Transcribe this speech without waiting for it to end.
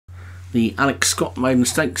The Alex Scott Maiden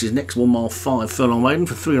Stakes is next, 1 mile 5 furlong maiden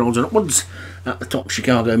for 3-year-olds and upwards. At the top,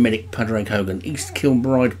 Chicago Medic, Padraig Hogan, East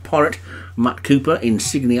Kilbride Pirate, Matt Cooper,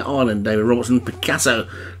 Insignia Island, David Robertson, Picasso,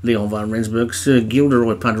 Leon van Rensburg, Sir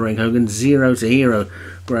Gilderoy, Padraig Hogan, Zero to Hero,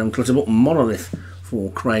 Graham Clutterbuck, Monolith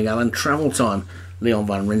for Craig Allen, Travel Time, Leon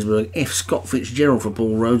van Rensburg, F. Scott Fitzgerald for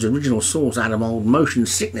Paul Rhodes, Original Source, Adam Old, Motion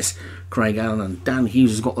Sickness, Craig Allen, and Dan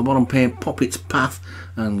Hughes has got the bottom pair, Poppet's Path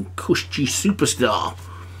and Kushchi Superstar.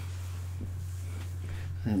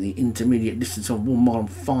 And the intermediate distance of 1 mile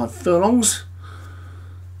and 5 furlongs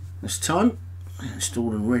this time,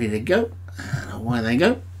 installed and ready to go, and away they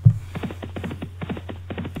go.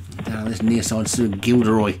 Down this near side, Sir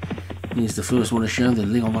Gilderoy is the first one to show. The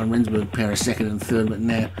Leon van Rensburg pair are second and third, but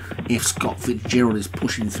now F. Scott Fitzgerald is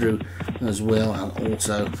pushing through as well, and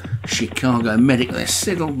also Chicago Medic. They're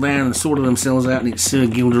settled down and sorted themselves out, and it's Sir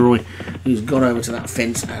Gilderoy who's got over to that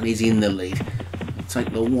fence and is in the lead. I'll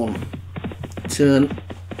take the one turn,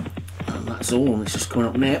 and that's all, and it's just coming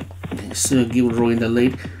up now. It's Sir Gilderoy in the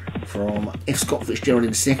lead from F. Scott Fitzgerald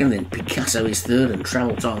in second, then Picasso is third and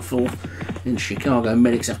Travel Time fourth, then Chicago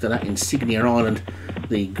Medics after that, Insignia Island.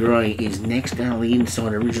 The grey is next. Down on the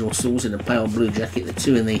inside, Original Source in the pale blue jacket. The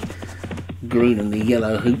two in the green and the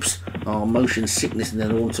yellow hoops are Motion Sickness, and then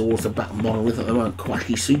the one towards the back, Monolith at the moment,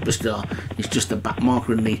 Quashy Superstar. It's just the back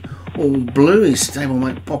marker in the all blue. His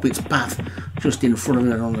stablemate Poppet's Path just in front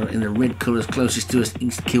of it in the red colours closest to us,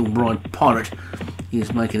 East Kilbride Pirate.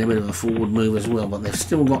 He's making a bit of a forward move as well, but they've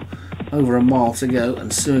still got over a mile to go,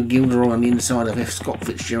 and Sir Gilderoy on the inside of F. Scott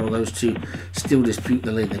Fitzgerald, those two still dispute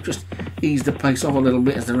the lead. They've just eased the pace off a little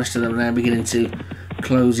bit as the rest of them are now beginning to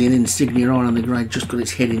close in. Insignia Island, the grade, just got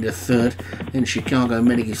its head into third. Then Chicago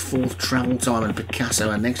Medic is fourth, Travel Time and Picasso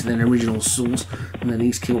are next, and then Original Source, and then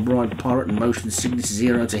East Kilbride Pirate and Motion Sickness.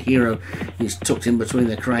 Zero to Hero is tucked in between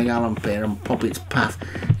the Craig Allen pair, and Poppet's Path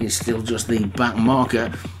is still just the back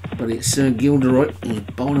marker. But it's Sir Gilderoy, he's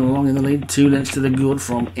bowling along in the lead, 2 lengths to the good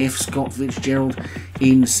from F. Scott Fitzgerald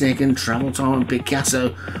in second. Travel Time and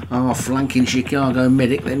Picasso are flanking Chicago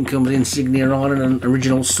Medic. Then comes Insignia Island and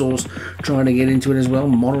Original Source trying to get into it as well.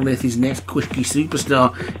 Monolith is next. Quisky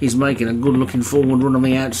Superstar is making a good looking forward run on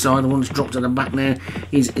the outside. The one that's dropped to the back now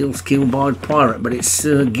is Ilse Kilbride Pirate, but it's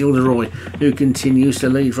Sir Gilderoy who continues to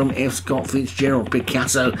lead from F. Scott Fitzgerald.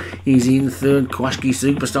 Picasso is in third. Quasky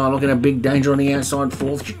Superstar looking a big danger on the outside,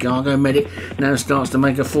 fourth. Chicago Medic now starts to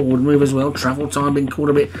make a forward move as well. Travel Time being caught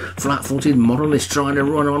a bit flat-footed. Monolith trying to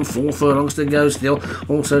run on, 4 furlongs to go still.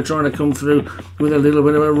 Also trying to come through with a little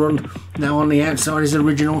bit of a run. Now on the outside is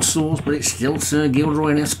Original Source, but it's still Sir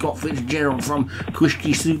Gilderoy and F. Scott Fitzgerald from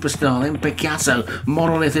Quisky Superstar. Then Picasso.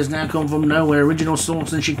 Monolith has now come from nowhere. Original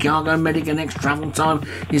Source and Chicago Medic, and next Travel Time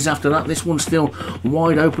is after that. This one's still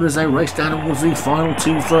wide open as they race down towards the final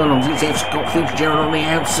 2 furlongs. It's F. Scott Fitzgerald on the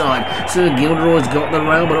outside. Sir Gilderoy's got the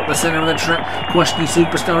rail, but up the centre of the track, Quasky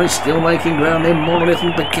Superstar is still making ground. Then Monolith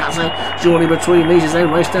and Picasso surely between these as they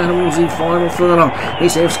race down towards the final furlong.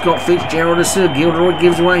 It's F. Scott Fitzgerald as Sir Gilderoy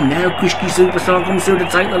gives way. Now Quisky Superstar comes through to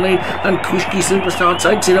take the lead, and Quisky Superstar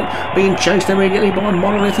takes it up, being chased immediately by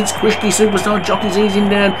Monolith. It's Quisky Superstar, jockey's easing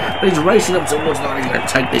down, but he's racing up towards the line. He's going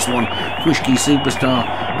to take this one. Quisky Superstar,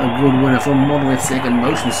 a good winner from Monolith second,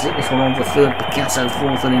 Motion Sickness one on for third, Picasso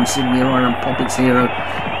fourth, and Insignia Island and Poppet's Hero.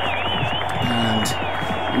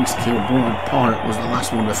 And East Kilbride Pirate was the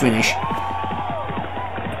last one to finish.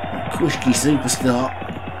 Quisky Superstar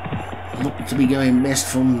looked to be going best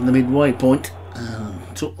from the midway point.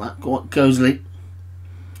 Took that quite cosily.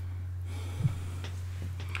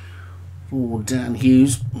 For Dan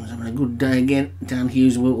Hughes, was having a good day again. Dan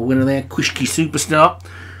Hughes will winner there. Quisky Superstar.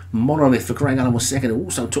 Monolith for Craig Allen was second.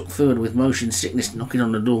 Also took third with Motion Sickness knocking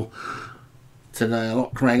on the door today a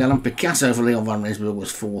lot. Craig Allen. Picasso for Leon van Rensburg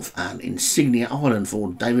was fourth, and Insignia Island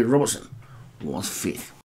for David Robertson was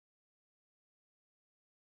fifth.